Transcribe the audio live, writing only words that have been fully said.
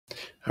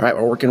All right,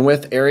 we're working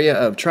with area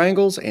of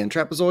triangles and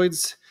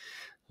trapezoids.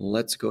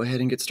 Let's go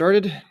ahead and get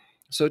started.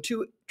 So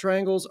two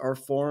triangles are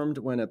formed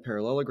when a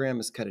parallelogram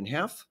is cut in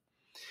half.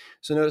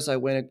 So notice I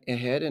went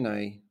ahead and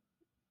I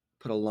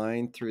put a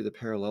line through the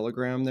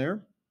parallelogram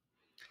there.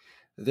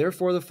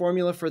 Therefore, the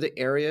formula for the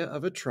area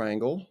of a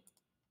triangle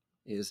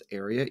is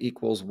area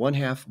equals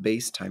 1/2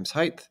 base times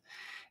height,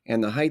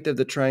 and the height of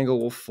the triangle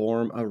will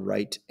form a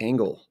right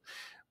angle.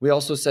 We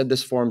also said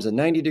this forms a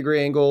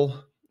 90-degree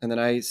angle, and then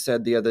I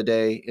said the other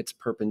day it's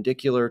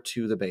perpendicular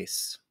to the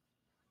base.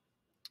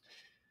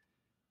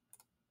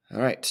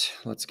 All right,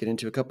 let's get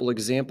into a couple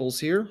examples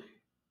here.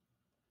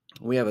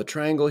 We have a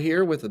triangle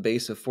here with a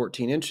base of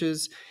 14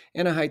 inches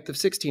and a height of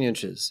 16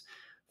 inches.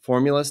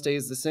 Formula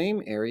stays the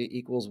same, area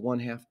equals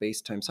 1/2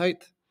 base times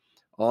height.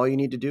 All you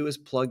need to do is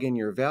plug in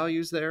your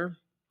values there.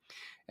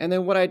 And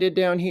then what I did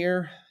down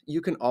here,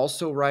 you can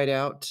also write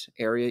out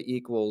area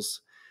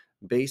equals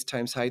base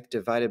times height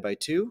divided by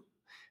 2.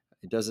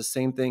 It does the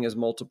same thing as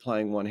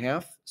multiplying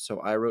 1/2. So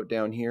I wrote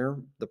down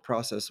here the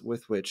process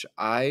with which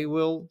I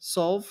will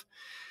solve.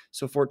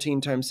 So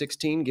 14 times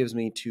 16 gives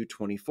me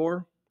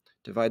 224.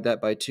 Divide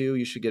that by 2,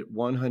 you should get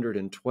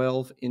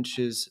 112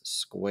 inches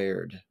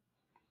squared.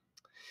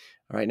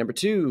 All right, number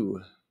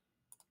 2.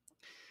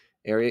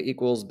 Area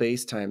equals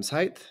base times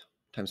height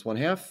times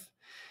 1/2.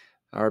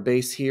 Our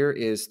base here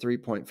is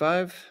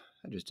 3.5.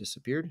 I just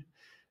disappeared.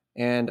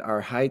 And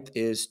our height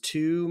is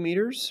 2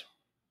 meters.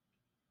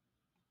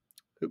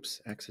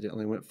 Oops,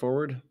 accidentally went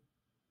forward.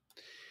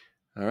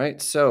 All right,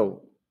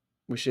 so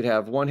we should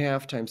have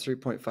 1/2 times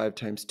 3.5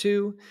 times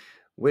 2,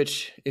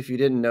 which, if you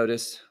didn't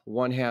notice,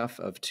 1/2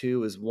 of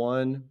 2 is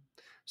 1.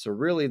 So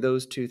really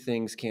those two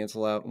things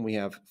cancel out, and we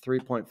have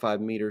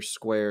 3.5 meters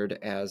squared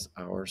as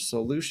our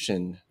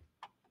solution.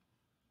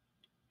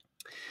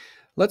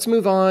 Let's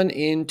move on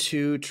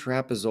into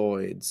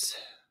trapezoids.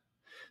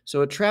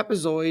 So a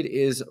trapezoid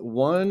is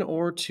one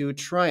or two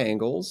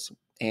triangles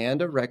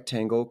and a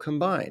rectangle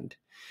combined.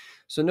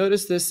 So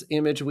notice this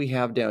image we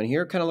have down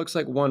here kind of looks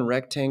like one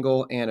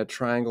rectangle and a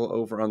triangle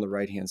over on the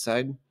right-hand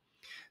side.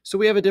 So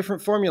we have a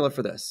different formula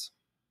for this.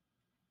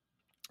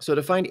 So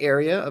to find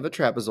area of a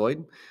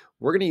trapezoid,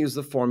 we're going to use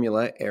the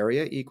formula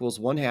area equals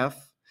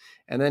 1/2.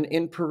 And then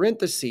in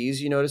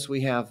parentheses, you notice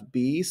we have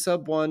b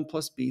sub 1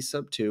 plus b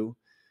sub 2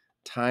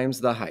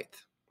 times the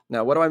height.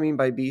 Now, what do I mean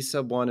by b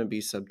sub 1 and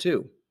b sub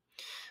 2?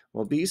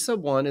 Well, b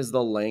sub 1 is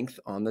the length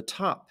on the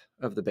top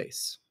of the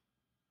base.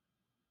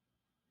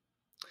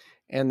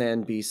 And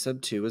then b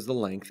sub 2 is the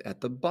length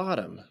at the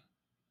bottom.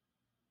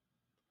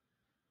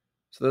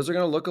 So those are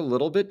going to look a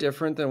little bit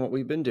different than what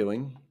we've been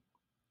doing.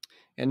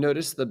 And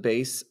notice the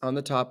base on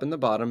the top and the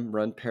bottom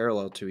run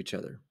parallel to each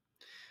other,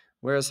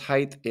 whereas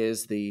height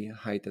is the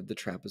height of the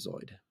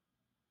trapezoid.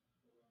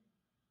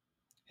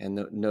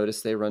 And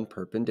notice they run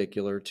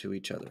perpendicular to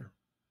each other.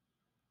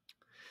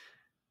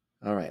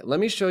 All right, let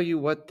me show you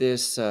what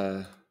this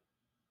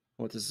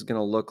is going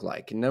to look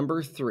like.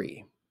 Number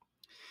 3.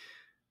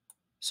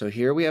 So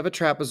here we have a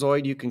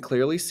trapezoid. You can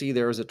clearly see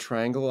there is a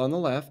triangle on the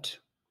left.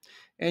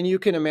 And you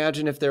can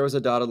imagine if there was a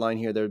dotted line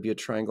here, there would be a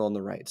triangle on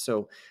the right.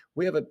 So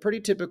we have a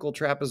pretty typical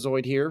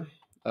trapezoid here,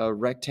 a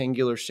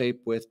rectangular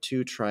shape with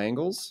two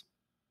triangles.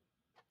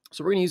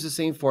 So we're going to use the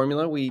same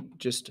formula we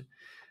just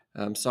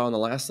saw on the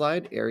last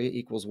slide. Area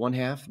equals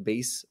 1/2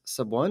 base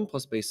sub 1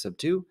 plus base sub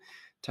 2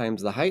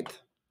 times the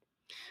height.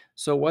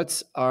 So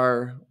what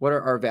are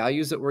our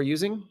values that we're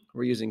using?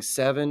 We're using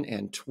 7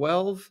 and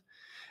 12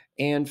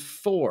 and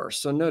 4.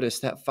 So notice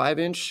that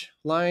 5-inch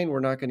line,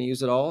 we're not going to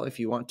use it all. If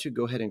you want to,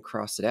 go ahead and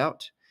cross it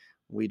out.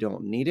 We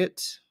don't need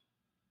it.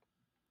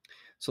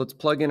 So let's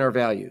plug in our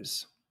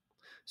values.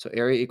 So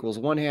area equals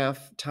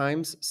 1/2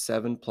 times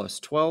 7 plus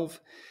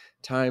 12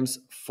 times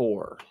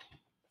 4.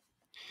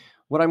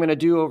 What I'm going to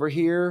do over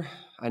here,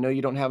 I know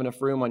you don't have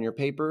enough room on your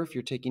paper if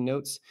you're taking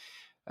notes,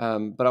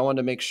 but I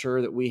wanted to make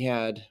sure that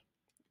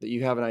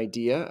you have an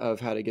idea of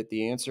how to get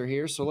the answer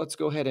here. So let's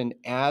go ahead and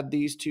add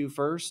these two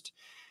first.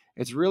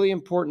 It's really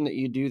important that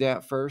you do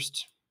that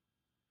first,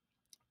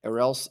 or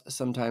else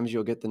sometimes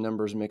you'll get the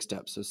numbers mixed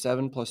up. So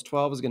 7 plus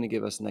 12 is going to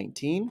give us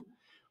 19.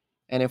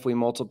 And if we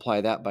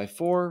multiply that by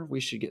 4, we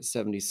should get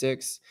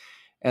 76.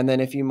 And then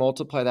if you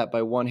multiply that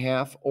by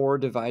 1/2 or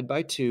divide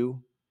by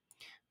 2,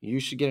 you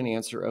should get an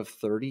answer of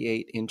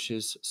 38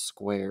 inches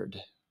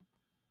squared.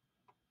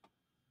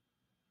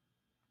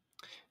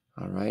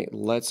 All right,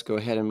 let's go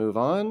ahead and move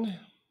on.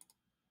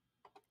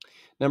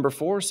 Number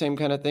 4, same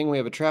kind of thing. We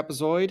have a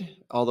trapezoid,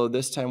 although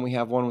this time we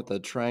have one with a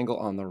triangle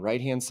on the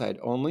right-hand side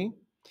only.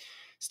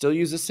 Still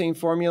use the same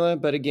formula,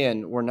 but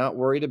again, we're not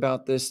worried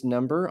about this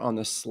number on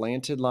the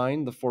slanted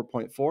line, the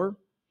 4.4.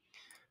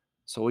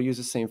 So we'll use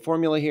the same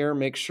formula here.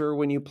 Make sure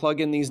when you plug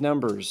in these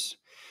numbers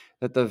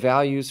that the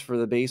values for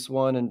the base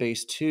 1 and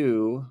base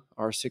 2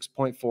 are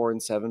 6.4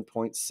 and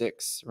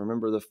 7.6.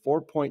 Remember, the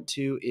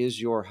 4.2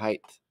 is your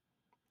height.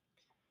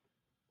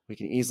 We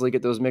can easily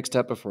get those mixed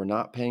up if we're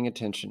not paying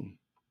attention.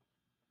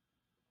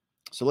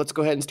 So let's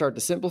go ahead and start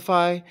to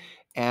simplify.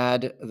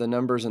 Add the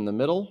numbers in the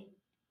middle.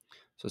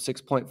 So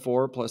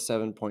 6.4 plus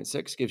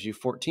 7.6 gives you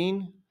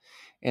 14.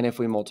 And if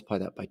we multiply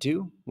that by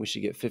 2, we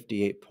should get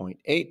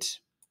 58.8.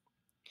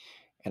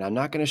 And I'm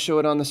not going to show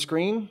it on the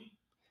screen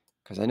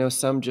because I know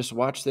some just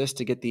watch this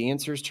to get the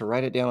answers to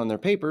write it down on their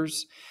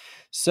papers.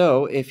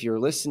 So if you're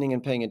listening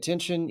and paying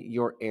attention,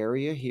 your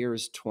area here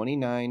is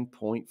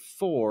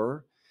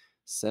 29.4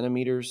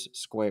 centimeters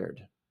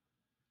squared.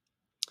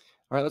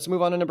 All right, let's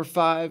move on to number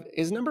 5.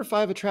 Is number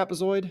 5 a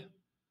trapezoid?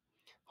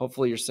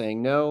 Hopefully you're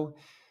saying no.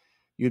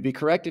 You'd be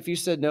correct if you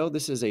said no.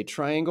 This is a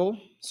triangle.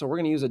 So we're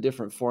going to use a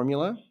different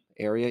formula.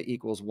 Area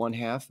equals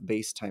 1/2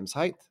 base times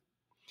height,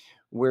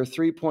 where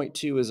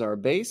 3.2 is our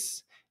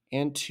base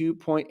and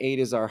 2.8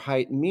 is our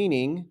height,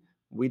 meaning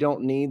we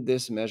don't need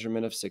this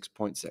measurement of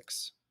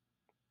 6.6.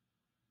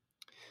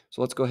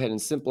 So let's go ahead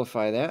and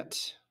simplify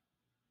that.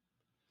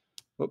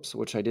 Whoops,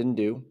 which I didn't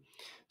do.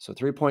 So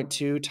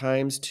 3.2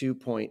 times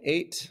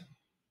 2.8.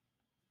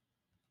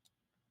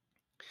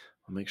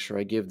 I'll make sure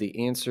I give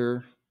the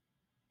answer.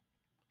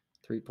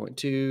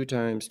 3.2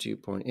 times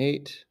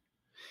 2.8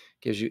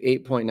 gives you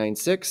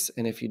 8.96.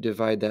 And if you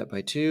divide that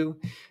by 2,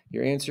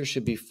 your answer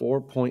should be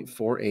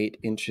 4.48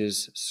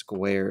 inches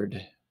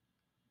squared.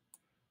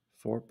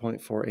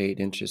 4.48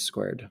 inches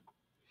squared.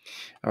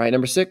 All right,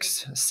 number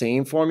 6,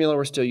 same formula.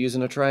 We're still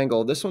using a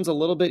triangle. This one's a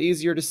little bit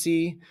easier to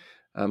see.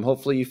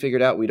 Hopefully you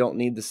figured out we don't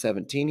need the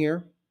 17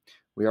 here.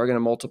 We are going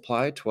to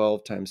multiply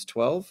 12 times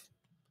 12.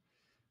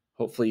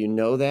 Hopefully you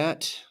know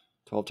that.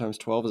 12 times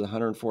 12 is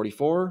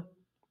 144.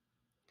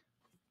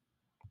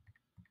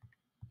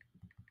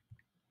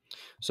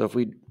 So if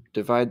we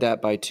divide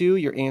that by 2,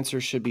 your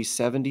answer should be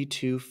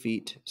 72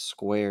 feet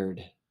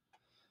squared.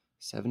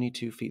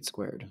 72 feet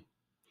squared.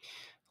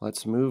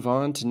 Let's move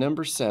on to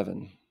number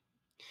 7.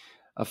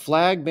 A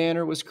flag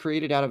banner was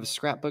created out of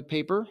scrapbook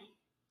paper.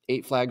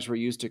 8 flags were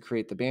used to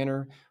create the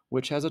banner,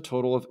 which has a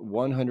total of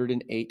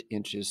 108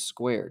 inches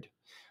squared.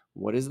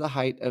 What is the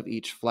height of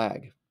each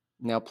flag?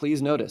 Now,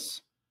 please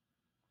notice,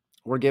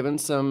 we're given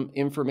some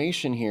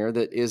information here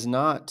that is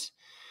not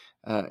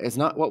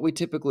what we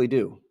typically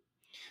do.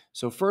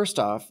 So first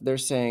off, they're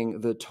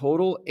saying the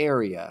total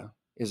area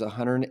is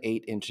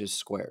 108 inches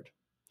squared.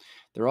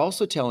 They're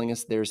also telling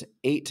us there's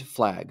 8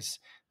 flags.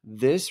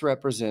 This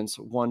represents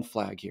 1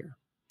 flag here.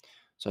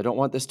 So I don't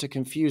want this to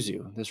confuse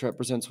you. This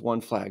represents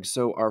 1 flag.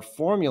 So our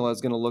formula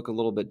is going to look a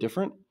little bit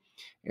different.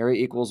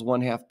 Area equals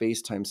 1/2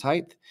 base times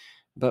height.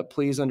 But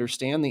please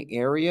understand the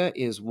area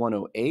is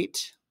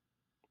 108.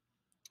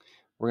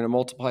 We're going to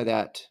multiply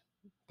that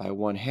by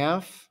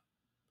 1/2.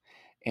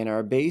 And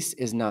our base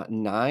is not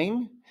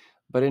 9,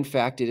 but in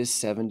fact it is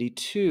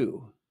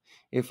 72.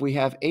 If we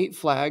have 8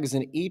 flags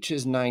and each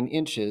is 9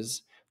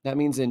 inches, that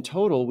means in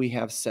total we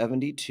have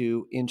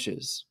 72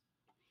 inches.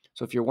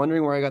 So if you're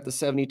wondering where I got the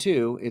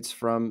 72, it's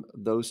from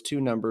those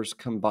two numbers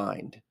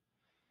combined.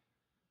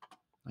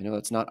 I know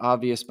that's not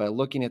obvious by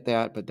looking at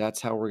that, but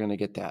that's how we're going to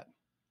get that.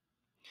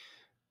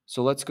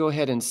 So let's go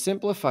ahead and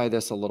simplify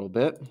this a little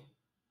bit.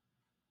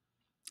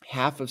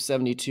 Half of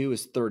 72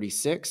 is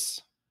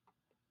 36.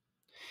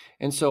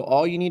 And so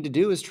all you need to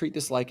do is treat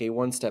this like a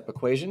one-step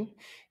equation.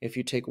 If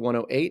you take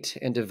 108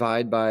 and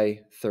divide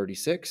by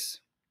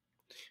 36,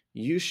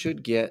 you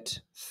should get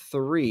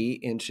 3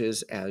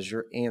 inches as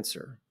your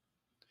answer.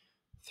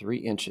 3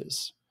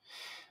 inches.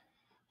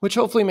 Which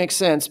hopefully makes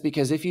sense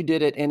because if you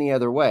did it any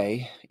other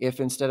way, if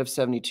instead of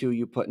 72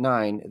 you put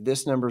 9,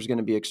 this number is going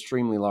to be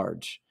extremely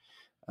large.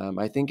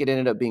 I think it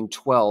ended up being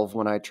 12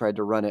 when I tried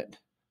to run it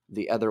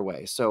the other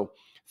way. So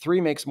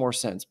 3 makes more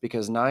sense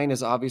because 9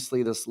 is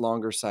obviously this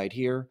longer side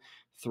here.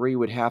 3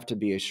 would have to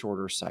be a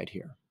shorter side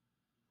here.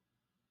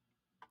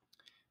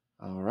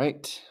 All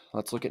right,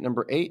 let's look at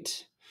number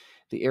 8.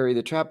 The area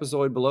of the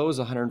trapezoid below is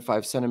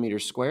 105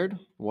 centimeters squared.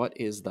 What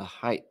is the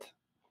height?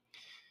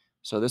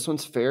 So this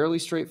one's fairly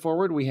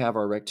straightforward. We have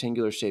our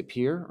rectangular shape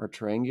here, our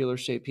triangular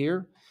shape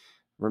here.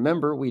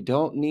 Remember, we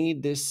don't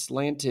need this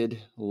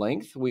slanted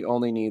length. We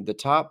only need the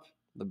top,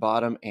 the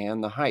bottom,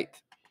 and the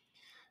height.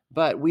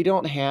 But we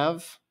don't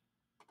have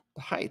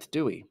the height,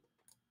 do we?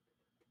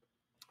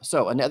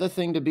 So another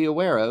thing to be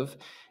aware of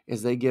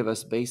is they give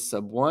us base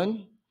sub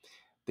 1.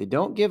 They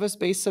don't give us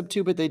base sub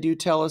 2, but they do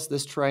tell us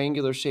this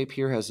triangular shape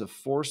here has a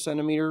 4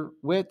 centimeter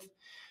width.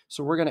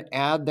 So we're going to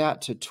add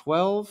that to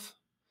 12.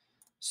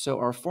 So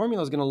our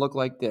formula is going to look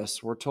like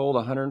this. We're told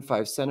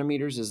 105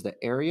 centimeters is the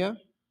area.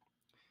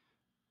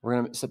 We're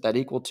going to set that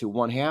equal to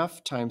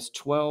 1/2 times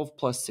 12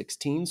 plus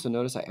 16. So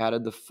notice I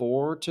added the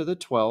 4 to the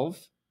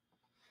 12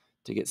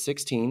 to get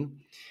 16.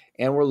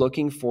 And we're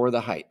looking for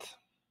the height.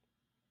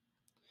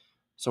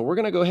 So we're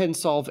going to go ahead and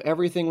solve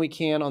everything we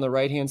can on the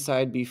right-hand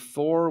side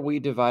before we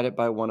divide it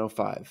by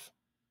 105.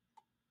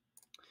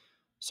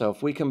 So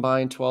if we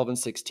combine 12 and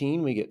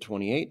 16, we get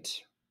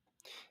 28.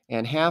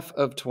 And half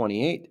of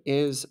 28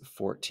 is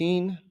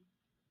 14.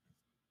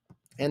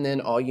 And then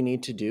all you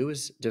need to do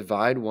is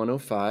divide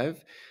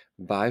 105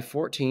 by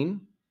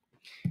 14.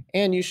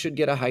 And you should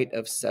get a height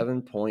of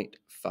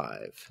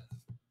 7.5.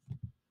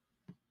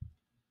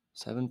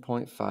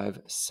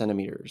 7.5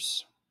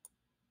 centimeters.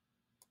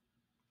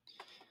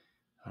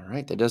 All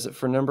right, that does it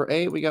for number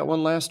 8. We got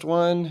one last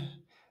one.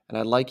 And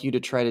I'd like you to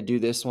try to do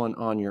this one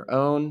on your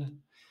own.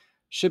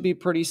 Should be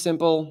pretty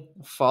simple.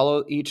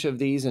 Follow each of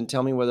these and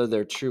tell me whether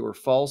they're true or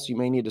false. You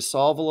may need to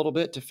solve a little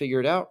bit to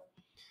figure it out,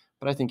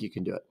 but I think you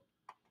can do it.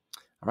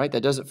 All right,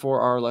 that does it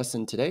for our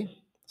lesson today.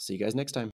 See you guys next time.